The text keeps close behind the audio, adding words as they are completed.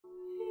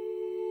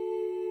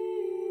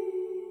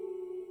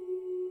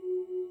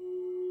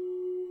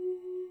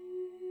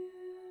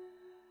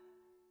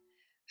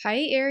Hi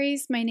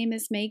Aries, my name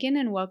is Megan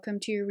and welcome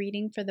to your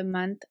reading for the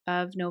month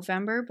of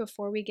November.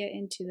 Before we get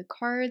into the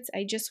cards,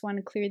 I just want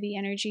to clear the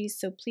energy,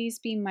 so please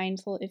be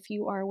mindful if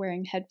you are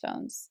wearing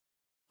headphones.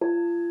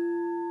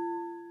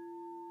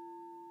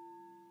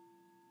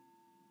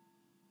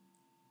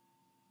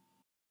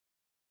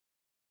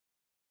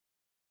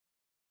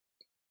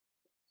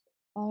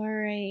 All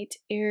right,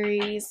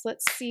 Aries,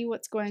 let's see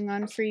what's going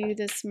on for you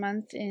this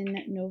month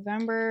in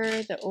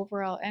November, the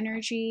overall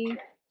energy.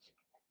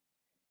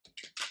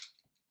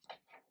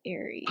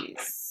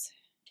 Aries.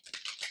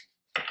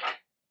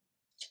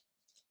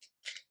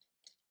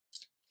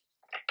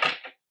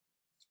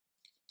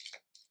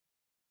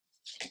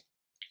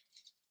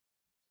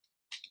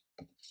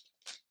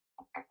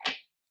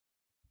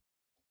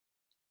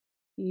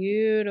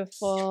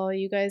 Beautiful.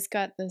 You guys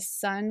got the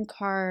Sun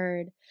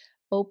card.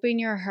 Open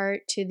your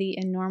heart to the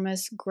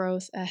enormous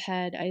growth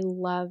ahead. I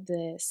love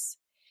this.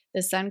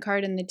 The Sun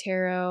card in the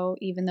tarot,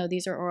 even though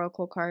these are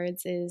oracle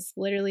cards, is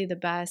literally the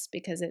best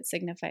because it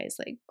signifies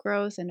like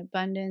growth and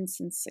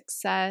abundance and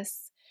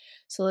success.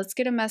 So let's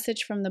get a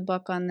message from the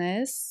book on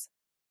this.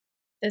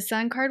 The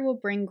Sun card will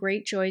bring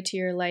great joy to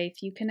your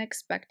life. You can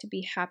expect to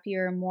be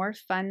happier, more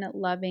fun,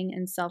 loving,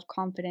 and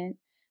self-confident.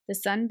 The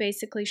sun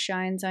basically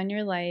shines on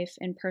your life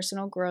and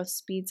personal growth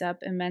speeds up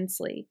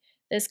immensely.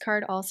 This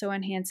card also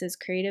enhances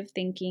creative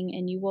thinking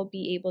and you will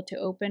be able to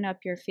open up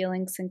your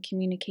feelings and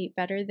communicate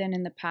better than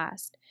in the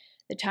past.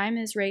 The time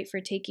is right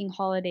for taking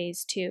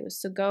holidays too,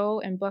 so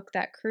go and book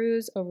that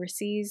cruise,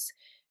 overseas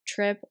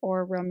trip,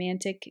 or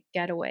romantic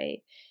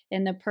getaway.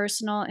 And the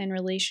personal and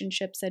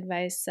relationships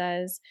advice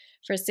says,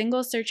 for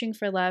singles searching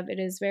for love, it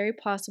is very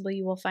possible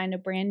you will find a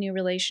brand new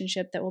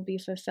relationship that will be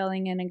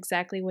fulfilling and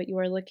exactly what you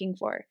are looking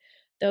for.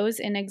 Those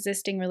in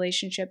existing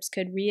relationships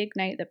could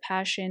reignite the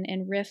passion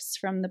and rifts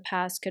from the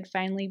past could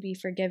finally be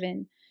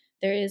forgiven.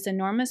 There is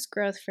enormous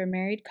growth for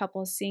married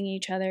couples seeing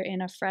each other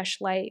in a fresh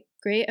light.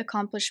 Great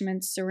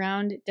accomplishments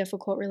surround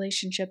difficult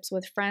relationships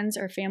with friends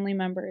or family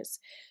members.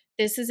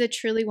 This is a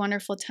truly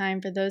wonderful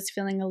time for those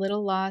feeling a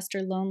little lost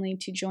or lonely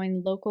to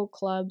join local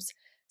clubs,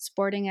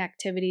 sporting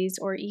activities,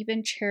 or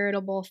even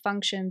charitable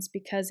functions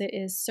because it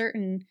is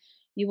certain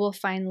you will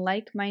find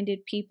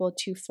like-minded people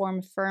to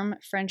form firm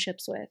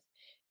friendships with.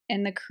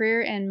 And the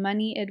career and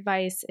money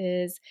advice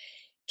is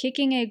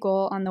kicking a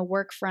goal on the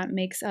work front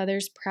makes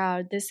others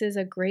proud. This is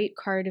a great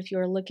card if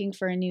you're looking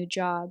for a new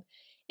job.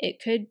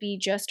 It could be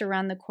just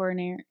around the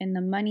corner, and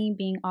the money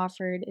being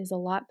offered is a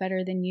lot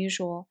better than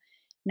usual.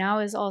 Now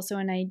is also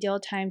an ideal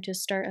time to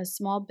start a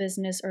small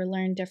business or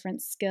learn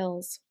different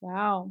skills.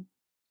 Wow.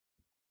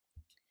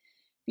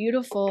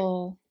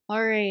 Beautiful.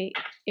 All right,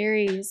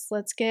 Aries,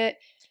 let's get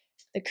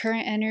the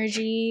current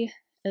energy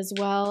as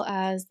well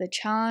as the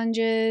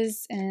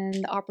challenges and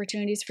the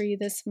opportunities for you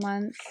this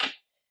month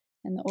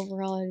and the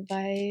overall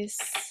advice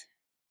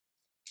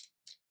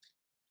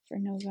for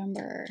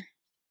November.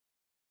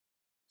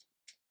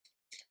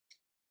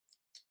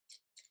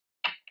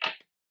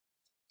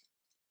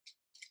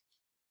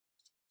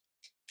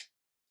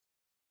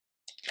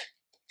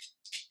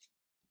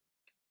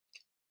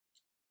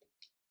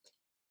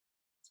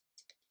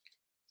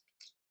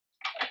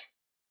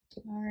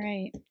 All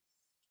right.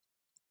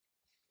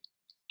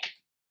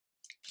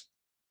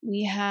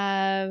 We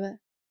have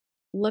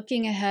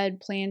looking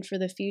ahead, plan for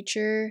the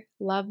future.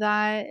 Love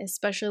that,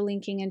 especially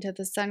linking into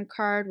the Sun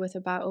card with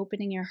about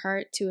opening your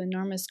heart to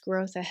enormous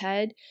growth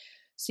ahead.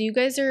 So you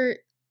guys are,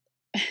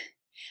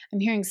 I'm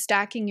hearing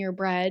stacking your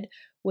bread,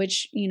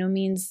 which,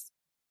 means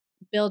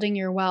building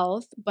your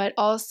wealth, but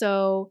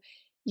also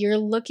you're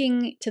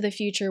looking to the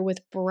future with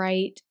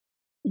bright,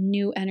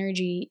 new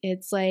energy.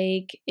 It's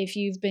like if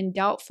you've been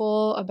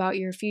doubtful about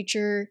your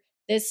future,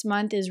 this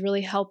month is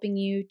really helping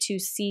you to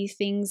see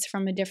things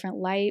from a different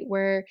light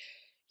where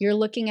you're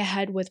looking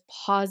ahead with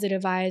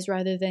positive eyes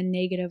rather than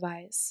negative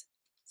eyes.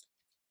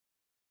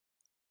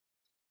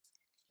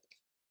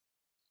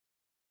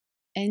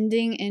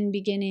 Ending and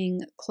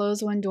beginning,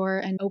 close one door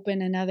and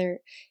open another.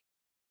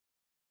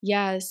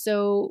 Yeah,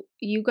 so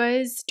you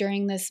guys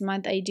during this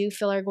month, I do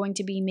feel are going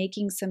to be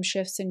making some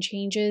shifts and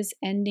changes,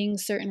 ending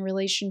certain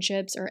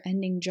relationships or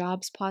ending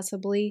jobs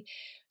possibly,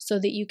 so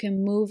that you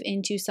can move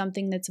into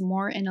something that's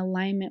more in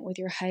alignment with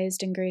your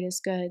highest and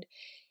greatest good.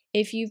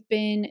 If you've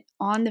been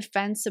on the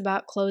fence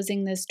about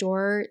closing this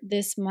door,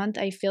 this month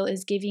I feel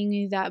is giving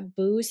you that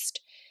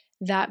boost,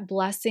 that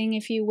blessing,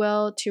 if you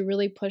will, to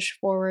really push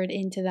forward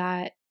into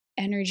that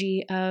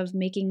energy of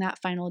making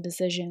that final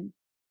decision.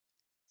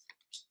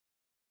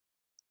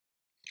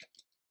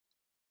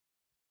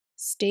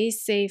 Stay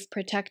safe,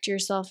 protect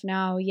yourself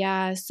now.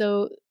 Yeah,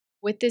 so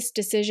with this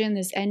decision,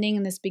 this ending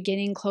and this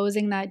beginning,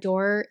 closing that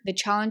door, the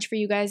challenge for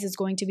you guys is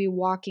going to be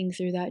walking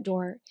through that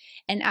door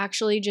and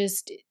actually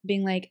just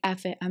being like,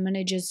 F it, I'm going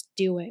to just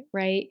do it,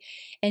 right?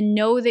 And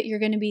know that you're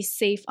going to be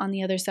safe on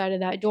the other side of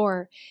that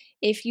door.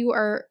 If you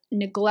are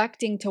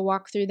neglecting to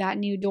walk through that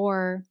new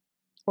door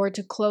or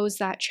to close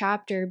that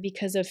chapter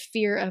because of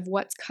fear of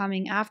what's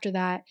coming after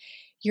that,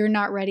 you're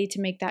not ready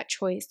to make that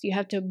choice. You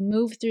have to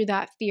move through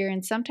that fear.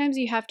 And sometimes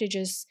you have to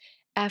just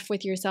F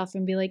with yourself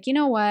and be like, you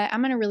know what?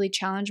 I'm going to really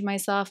challenge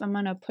myself. I'm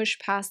going to push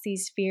past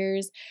these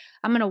fears.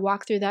 I'm going to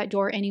walk through that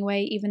door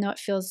anyway, even though it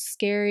feels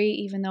scary,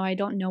 even though I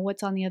don't know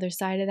what's on the other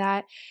side of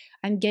that.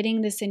 I'm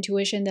getting this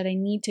intuition that I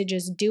need to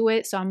just do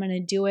it. So I'm going to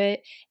do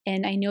it.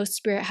 And I know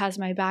Spirit has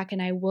my back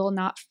and I will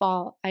not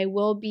fall. I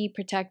will be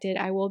protected.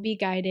 I will be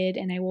guided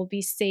and I will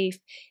be safe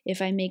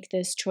if I make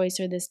this choice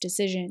or this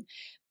decision.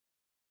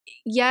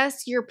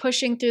 Yes, you're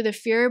pushing through the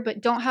fear,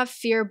 but don't have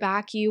fear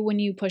back you when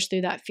you push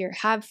through that fear.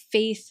 Have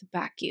faith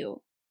back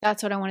you.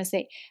 That's what I want to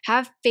say.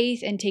 Have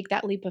faith and take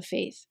that leap of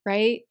faith,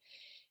 right?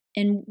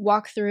 And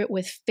walk through it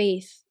with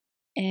faith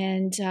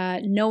and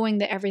knowing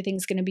that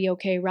everything's going to be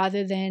okay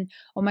rather than,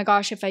 oh my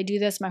gosh, if I do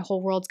this, my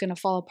whole world's going to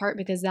fall apart,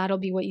 because that'll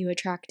be what you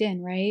attract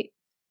in, right?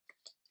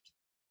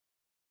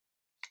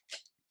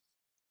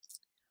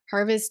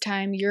 Harvest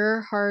time,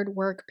 your hard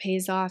work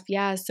pays off.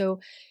 Yeah, so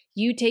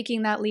you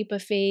taking that leap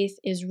of faith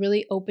is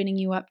really opening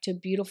you up to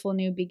beautiful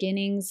new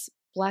beginnings,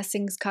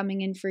 blessings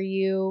coming in for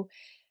you.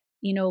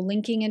 You know,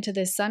 linking into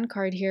this sun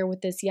card here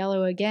with this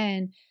yellow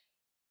again,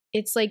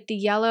 it's like the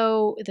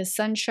yellow, the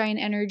sunshine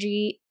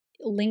energy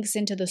links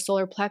into the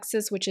solar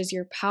plexus, which is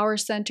your power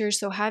center.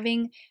 So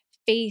having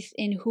faith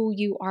in who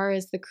you are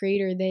as the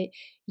creator, that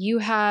you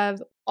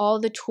have all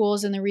the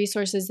tools and the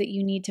resources that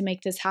you need to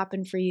make this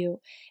happen for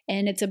you.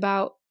 And it's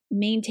about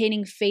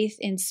maintaining faith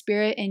in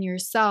spirit and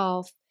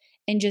yourself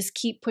and just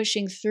keep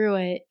pushing through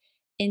it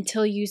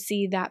until you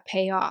see that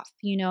payoff,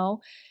 you know?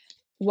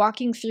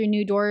 Walking through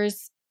new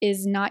doors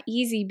is not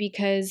easy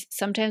because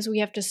sometimes we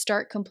have to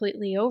start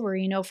completely over.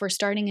 You know, if we're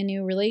starting a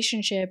new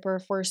relationship or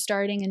if we're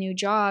starting a new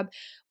job,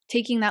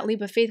 taking that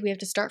leap of faith, we have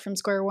to start from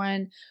square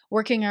one,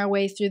 working our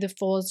way through the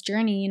Fool's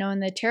journey. You know, in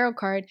the tarot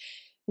card,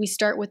 we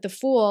start with the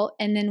Fool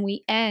and then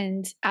we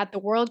end at the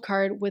World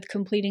card with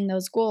completing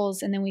those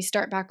goals. And then we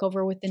start back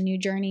over with the new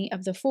journey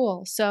of the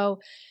Fool. So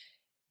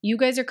you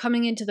guys are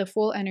coming into the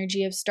Fool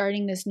energy of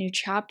starting this new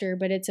chapter,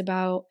 but it's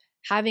about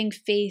having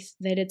faith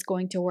that it's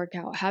going to work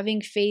out,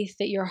 having faith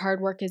that your hard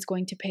work is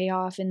going to pay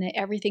off and that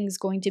everything's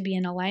going to be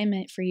in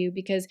alignment for you,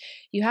 because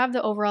you have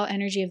the overall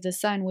energy of the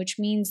sun, which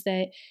means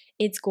that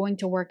it's going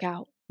to work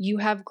out. You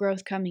have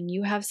growth coming,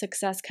 you have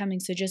success coming,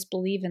 so just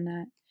believe in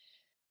that.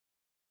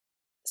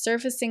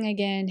 Surfacing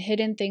again,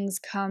 hidden things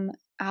come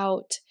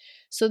out.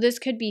 So this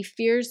could be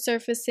fears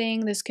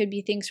surfacing. This could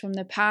be things from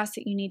the past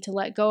that you need to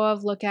let go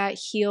of, look at,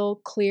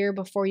 heal, clear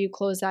before you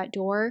close that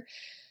door.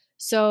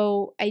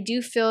 So I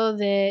do feel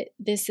that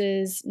this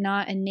is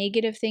not a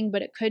negative thing,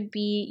 but it could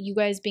be you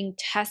guys being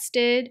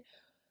tested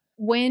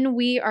when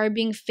we are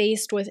being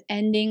faced with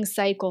ending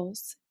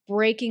cycles,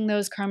 breaking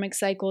those karmic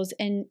cycles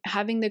and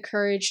having the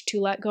courage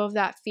to let go of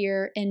that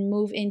fear and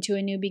move into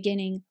a new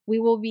beginning. We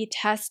will be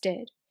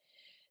tested.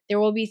 There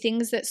will be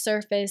things that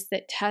surface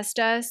that test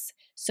us.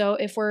 So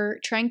if we're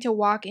trying to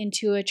walk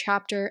into a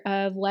chapter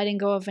of letting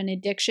go of an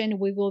addiction,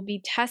 we will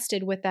be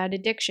tested with that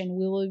addiction.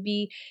 We will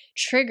be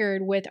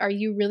triggered with, are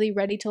you really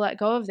ready to let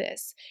go of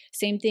this?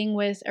 Same thing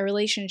with a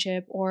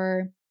relationship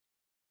or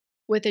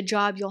with a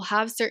job. You'll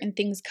have certain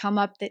things come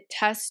up that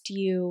test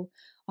you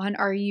on,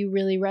 are you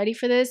really ready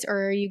for this,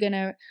 or are you going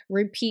to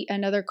repeat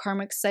another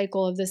karmic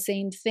cycle of the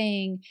same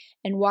thing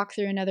and walk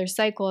through another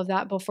cycle of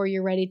that before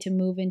you're ready to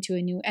move into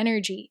a new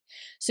energy.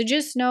 So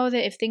just know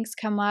that if things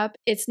come up,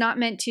 it's not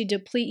meant to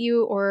deplete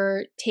you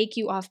or take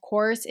you off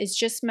course. It's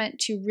just meant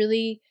to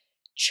really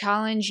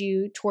challenge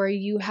you to where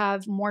you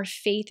have more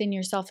faith in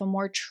yourself and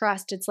more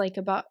trust. It's like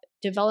about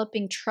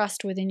developing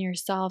trust within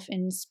yourself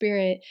and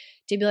spirit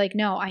to be like,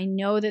 no, I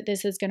know that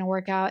this is going to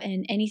work out,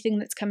 and anything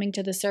that's coming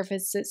to the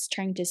surface that's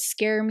trying to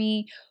scare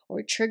me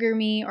or trigger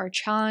me or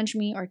challenge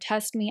me or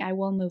test me, I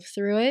will move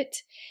through it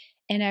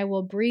and I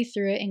will breathe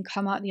through it and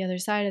come out the other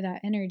side of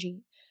that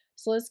energy.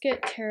 So let's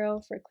get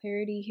tarot for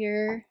clarity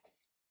here.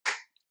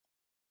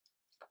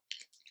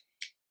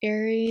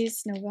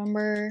 Aries,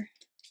 November.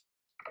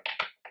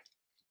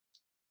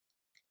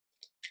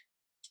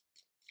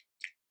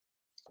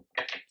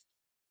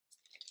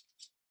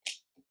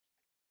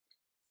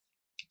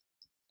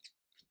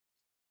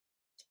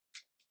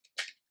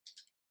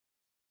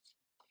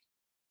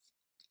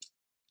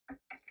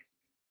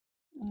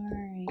 All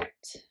right.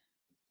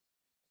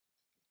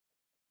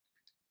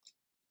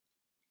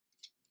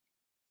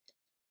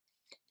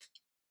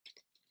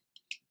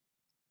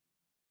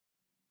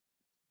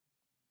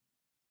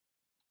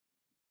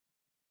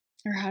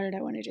 Or how did I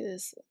want to do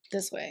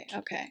this way?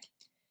 Okay.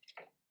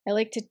 I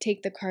like to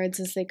take the cards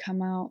as they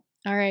come out.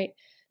 All right.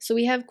 So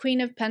we have Queen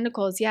of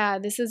Pentacles. Yeah,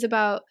 this is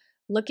about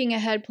looking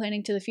ahead,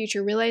 planning to the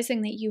future,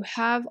 realizing that you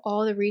have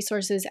all the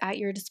resources at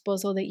your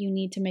disposal that you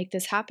need to make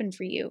this happen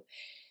for you.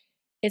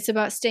 It's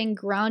about staying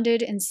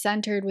grounded and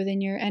centered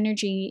within your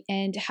energy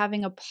and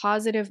having a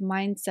positive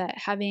mindset,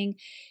 having,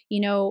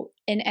 you know,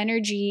 an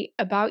energy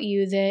about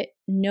you that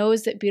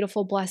knows that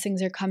beautiful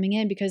blessings are coming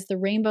in, because the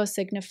rainbow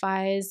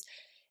signifies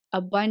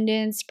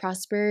abundance,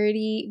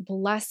 prosperity,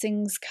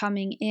 blessings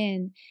coming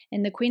in.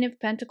 And the Queen of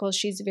Pentacles,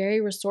 she's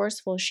very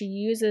resourceful. She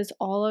uses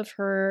all of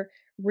her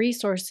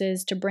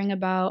resources to bring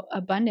about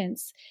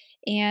abundance.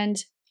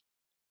 And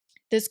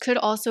This could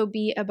also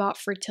be about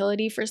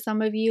fertility for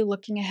some of you,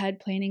 looking ahead,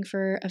 planning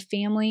for a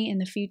family in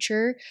the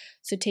future.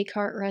 So take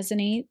heart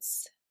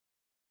resonates.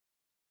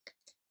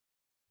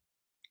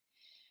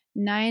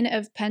 Nine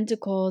of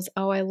Pentacles.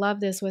 Oh, I love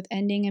this with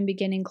ending and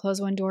beginning,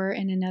 close one door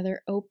and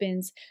another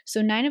opens.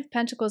 So Nine of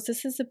Pentacles,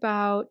 this is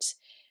about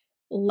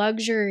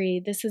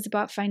luxury. This is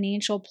about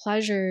financial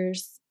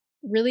pleasures,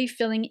 really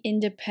feeling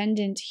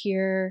independent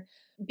here,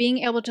 being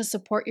able to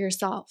support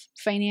yourself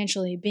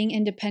financially, being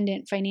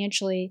independent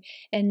financially,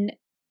 and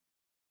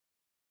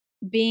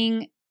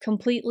being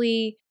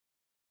completely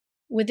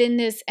within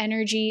this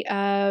energy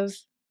of,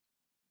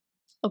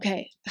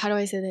 okay, how do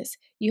I say this?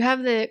 You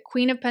have the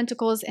Queen of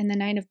Pentacles and the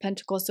Nine of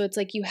Pentacles. So it's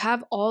like you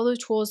have all the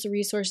tools, the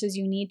resources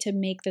you need to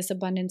make this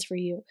abundance for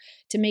you,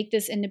 to make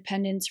this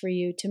independence for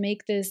you, to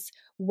make this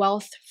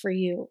wealth for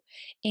you.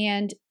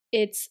 And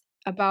it's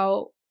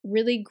about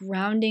really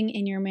grounding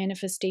in your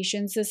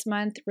manifestations this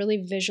month, really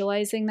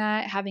visualizing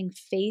that, having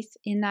faith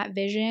in that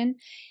vision,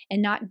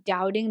 and not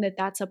doubting that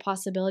that's a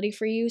possibility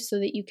for you so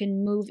that you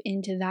can move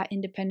into that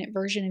independent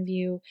version of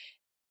you.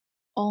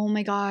 Oh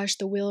my gosh,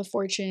 the Wheel of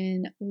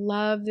Fortune.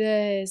 Love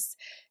this.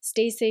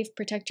 Stay safe,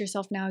 protect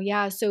yourself now.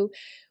 Yeah, so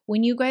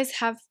when you guys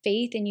have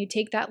faith and you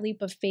take that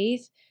leap of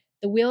faith,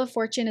 the Wheel of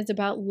Fortune is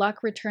about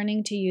luck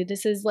returning to you.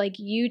 This is like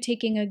you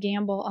taking a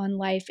gamble on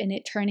life and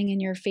it turning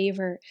in your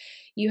favor.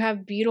 You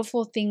have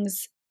beautiful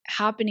things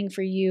happening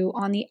for you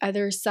on the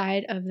other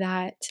side of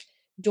that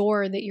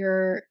door that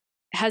you're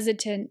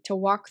hesitant to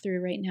walk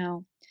through right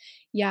now.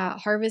 Yeah,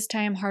 harvest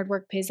time, hard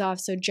work pays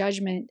off. So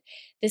judgment,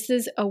 this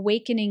is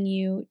awakening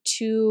you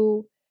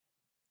to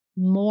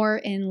more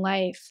in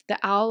life. The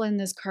owl in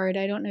this card,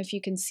 I don't know if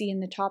you can see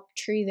in the top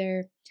tree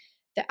there,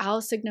 the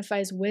owl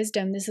signifies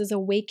wisdom. This is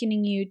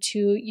awakening you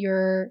to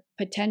your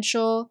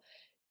potential,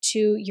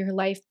 to your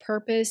life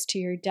purpose, to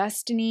your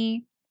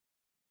destiny.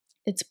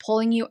 It's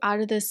pulling you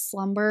out of this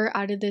slumber,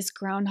 out of this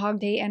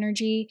Groundhog Day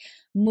energy,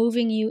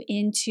 moving you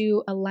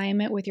into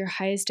alignment with your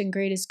highest and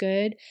greatest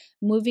good,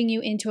 moving you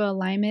into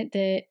alignment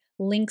that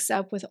links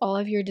up with all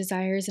of your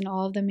desires and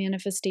all of the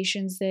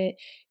manifestations that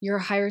your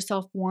higher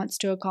self wants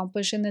to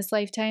accomplish in this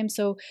lifetime.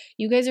 So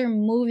you guys are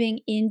moving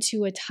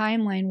into a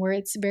timeline where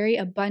it's very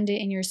abundant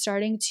and you're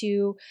starting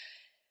to,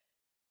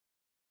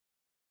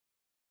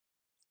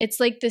 it's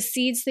like the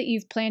seeds that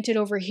you've planted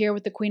over here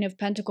with the Queen of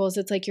Pentacles.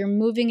 It's like you're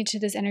moving into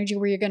this energy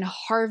where you're going to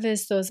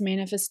harvest those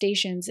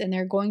manifestations and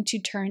they're going to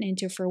turn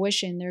into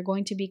fruition. They're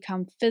going to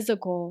become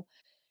physical.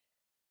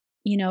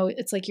 You know,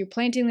 it's like you're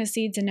planting the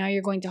seeds and now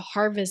you're going to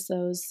harvest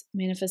those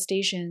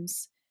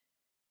manifestations.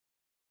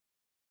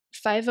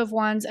 Five of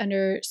Wands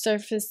under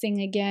surfacing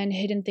again,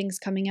 hidden things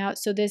coming out.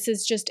 So this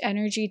is just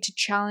energy to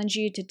challenge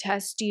you, to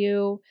test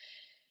you.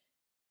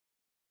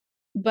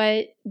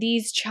 But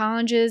these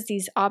challenges,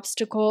 these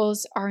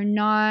obstacles are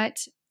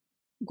not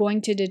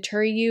going to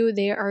deter you.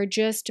 They are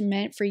just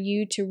meant for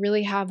you to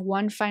really have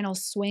one final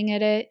swing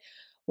at it,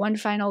 one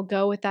final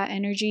go with that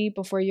energy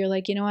before you're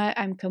like, you know what,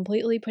 I'm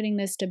completely putting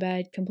this to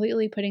bed,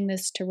 completely putting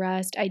this to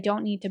rest. I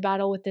don't need to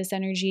battle with this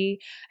energy.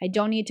 I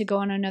don't need to go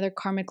on another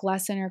karmic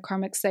lesson or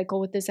karmic cycle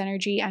with this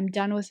energy. I'm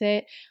done with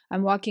it.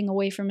 I'm walking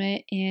away from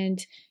it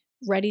and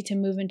ready to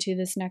move into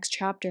this next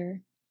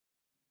chapter.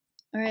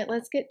 All right,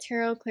 let's get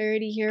tarot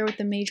clarity here with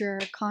the major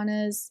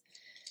arcanas.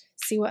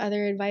 See what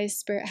other advice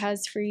Spirit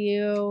has for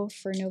you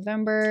for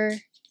November.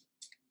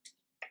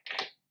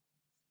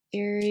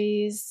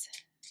 Aries,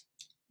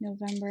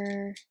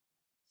 November.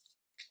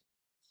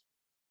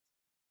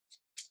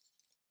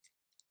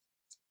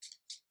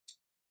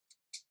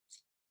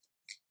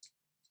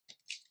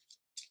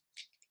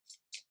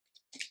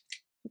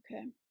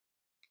 Okay.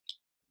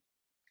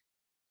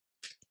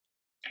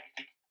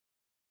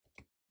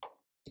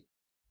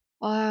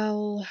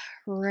 All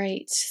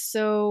right.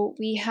 So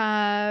we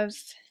have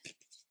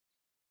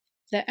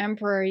the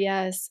Emperor,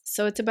 yes.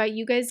 So it's about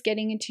you guys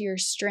getting into your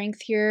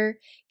strength here,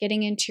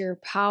 getting into your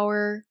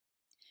power.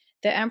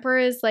 The Emperor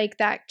is like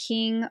that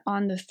king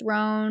on the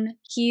throne.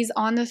 He's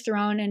on the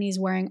throne and he's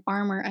wearing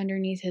armor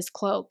underneath his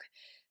cloak.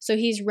 So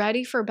he's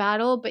ready for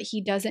battle, but he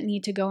doesn't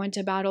need to go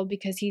into battle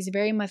because he's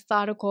very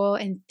methodical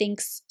and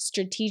thinks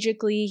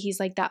strategically.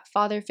 He's like that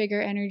father figure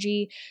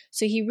energy.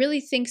 So he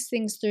really thinks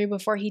things through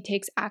before he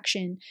takes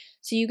action.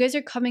 So you guys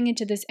are coming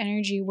into this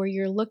energy where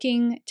you're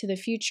looking to the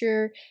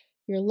future,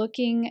 you're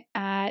looking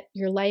at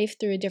your life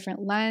through a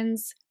different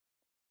lens,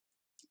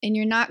 and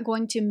you're not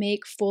going to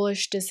make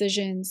foolish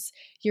decisions.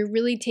 You're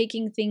really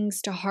taking things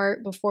to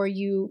heart before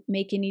you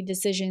make any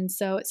decisions.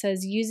 So it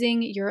says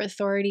using your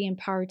authority and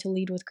power to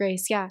lead with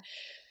grace. Yeah.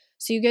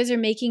 So you guys are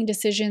making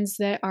decisions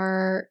that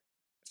are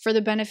for the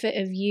benefit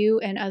of you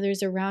and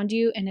others around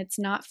you. And it's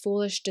not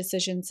foolish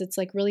decisions. It's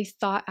like really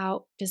thought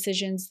out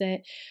decisions that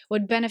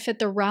would benefit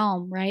the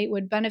realm, right?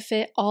 Would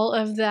benefit all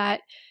of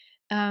that,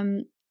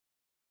 the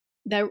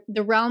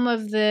realm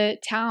of the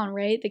town,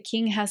 right? The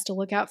king has to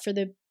look out for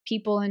the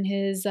people in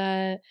his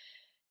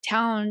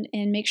town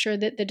and make sure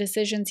that the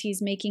decisions he's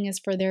making is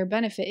for their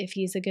benefit if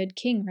he's a good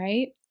king,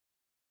 right?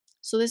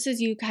 So this is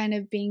you kind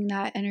of being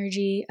that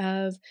energy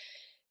of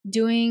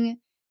doing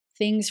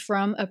things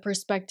from a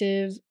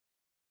perspective,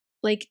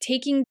 like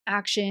taking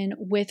action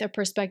with a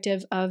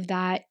perspective of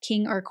that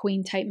king or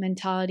queen type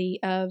mentality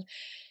of,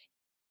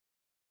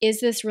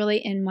 is this really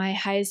in my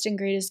highest and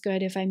greatest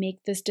good if I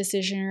make this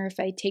decision or if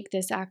I take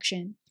this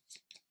action?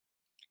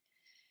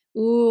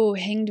 Ooh,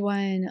 Hanged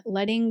One.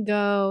 Letting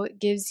go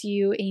gives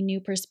you a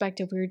new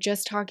perspective. We were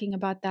just talking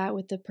about that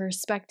with the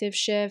perspective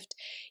shift.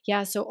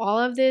 Yeah, so all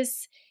of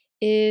this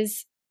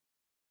is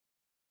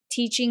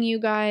teaching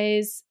you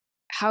guys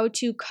how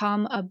to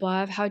come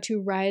above, how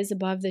to rise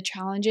above the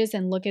challenges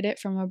and look at it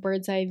from a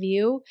bird's eye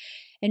view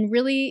and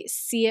really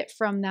see it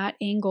from that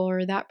angle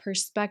or that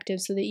perspective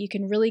so that you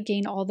can really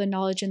gain all the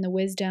knowledge and the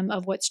wisdom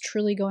of what's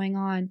truly going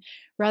on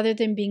rather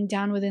than being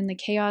down within the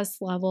chaos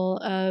level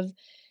of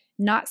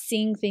not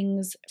seeing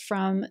things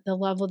from the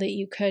level that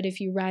you could if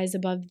you rise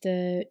above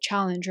the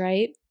challenge,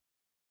 right?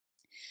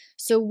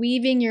 So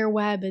weaving your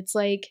web, it's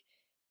like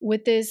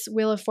with this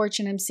Wheel of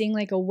Fortune, I'm seeing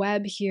like a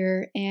web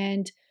here,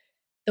 and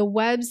the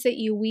webs that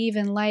you weave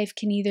in life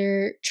can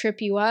either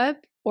trip you up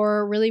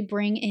or really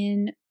bring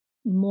in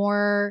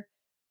more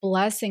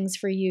blessings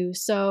for you.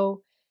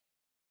 So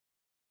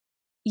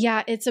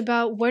yeah, it's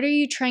about what are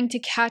you trying to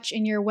catch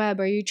in your web?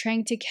 Are you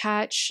trying to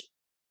catch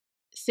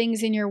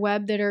things in your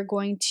web that are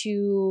going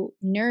to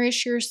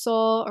nourish your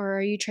soul, or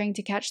are you trying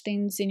to catch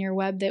things in your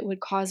web that would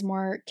cause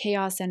more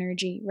chaos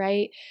energy,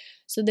 right?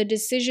 So the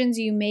decisions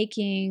you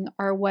making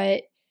are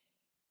what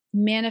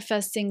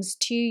manifest things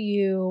to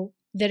you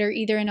that are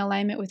either in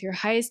alignment with your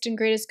highest and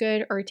greatest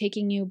good or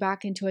taking you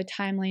back into a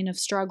timeline of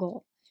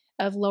struggle,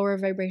 of lower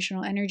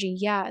vibrational energy.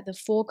 Yeah, the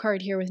Fool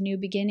card here with new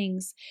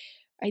beginnings.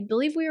 I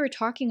believe we were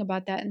talking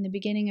about that in the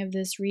beginning of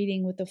this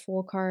reading with the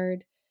Fool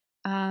card,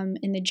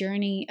 in the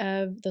journey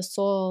of the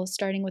soul,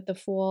 starting with the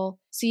Fool.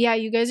 So, yeah,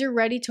 you guys are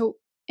ready to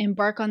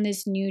embark on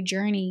this new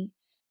journey,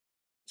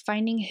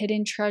 finding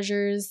hidden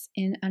treasures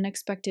in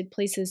unexpected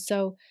places.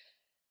 So,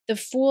 the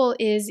Fool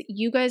is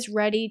you guys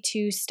ready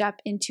to step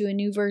into a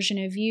new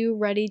version of you,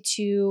 ready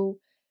to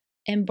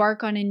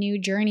embark on a new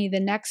journey, the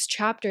next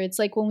chapter. It's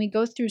like when we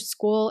go through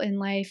school in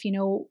life,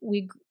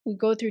 we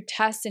go through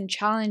tests and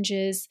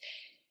challenges.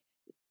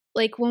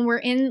 Like when we're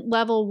in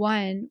level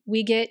 1,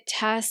 we get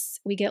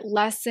tests, we get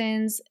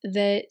lessons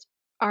that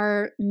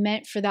are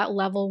meant for that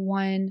level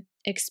 1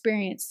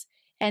 experience.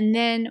 And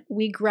then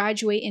we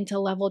graduate into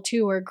level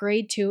 2 or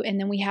grade 2, and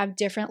then we have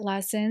different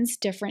lessons,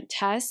 different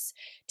tests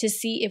to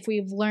see if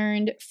we've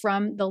learned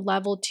from the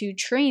level 2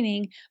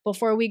 training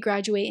before we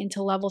graduate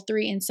into level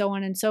 3, and so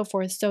on and so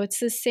forth. So it's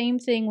the same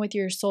thing with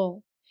your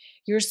soul.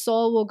 Your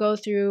soul will go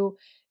through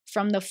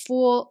from the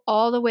Fool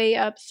all the way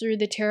up through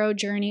the tarot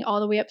journey, all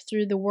the way up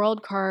through the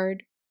World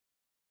card,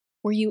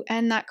 where you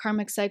end that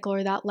karmic cycle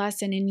or that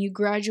lesson and you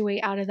graduate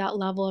out of that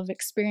level of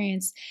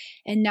experience.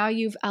 And now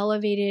you've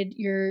elevated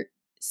your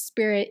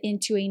spirit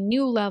into a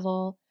new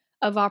level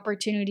of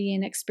opportunity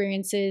and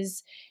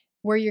experiences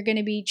where you're going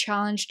to be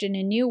challenged in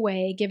a new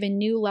way, given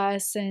new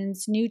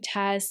lessons, new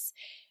tests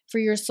for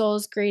your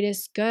soul's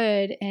greatest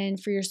good and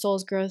for your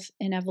soul's growth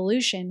and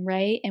evolution,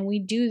 right? And we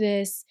do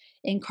this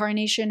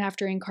incarnation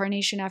after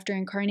incarnation after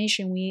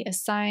incarnation. We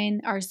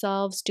assign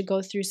ourselves to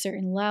go through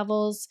certain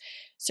levels,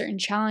 certain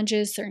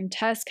challenges, certain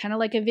tests, kind of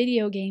like a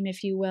video game,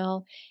 if you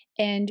will.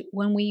 And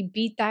when we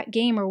beat that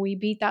game or we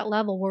beat that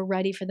level, we're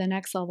ready for the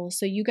next level.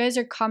 So you guys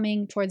are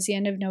coming towards the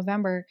end of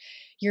November.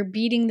 You're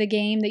beating the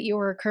game that you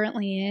are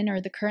currently in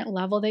or the current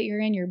level that you're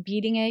in. You're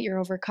beating it, you're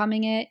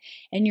overcoming it,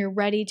 and you're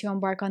ready to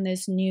embark on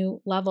this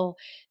new level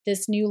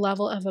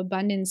of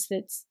abundance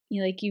that's,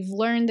 like, you've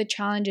learned the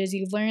challenges,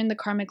 you've learned the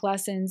karmic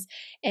lessons,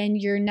 and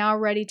you're now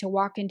ready to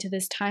walk into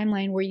this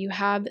timeline where you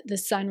have the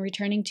sun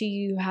returning to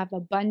you, you have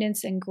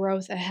abundance and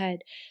growth ahead.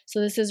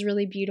 So this is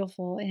really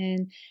beautiful,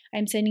 and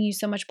I'm sending you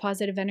so much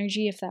positive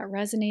energy. If that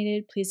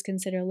resonated, please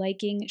consider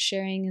liking,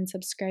 sharing, and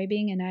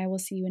subscribing, and I will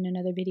see you in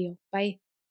another video. Bye.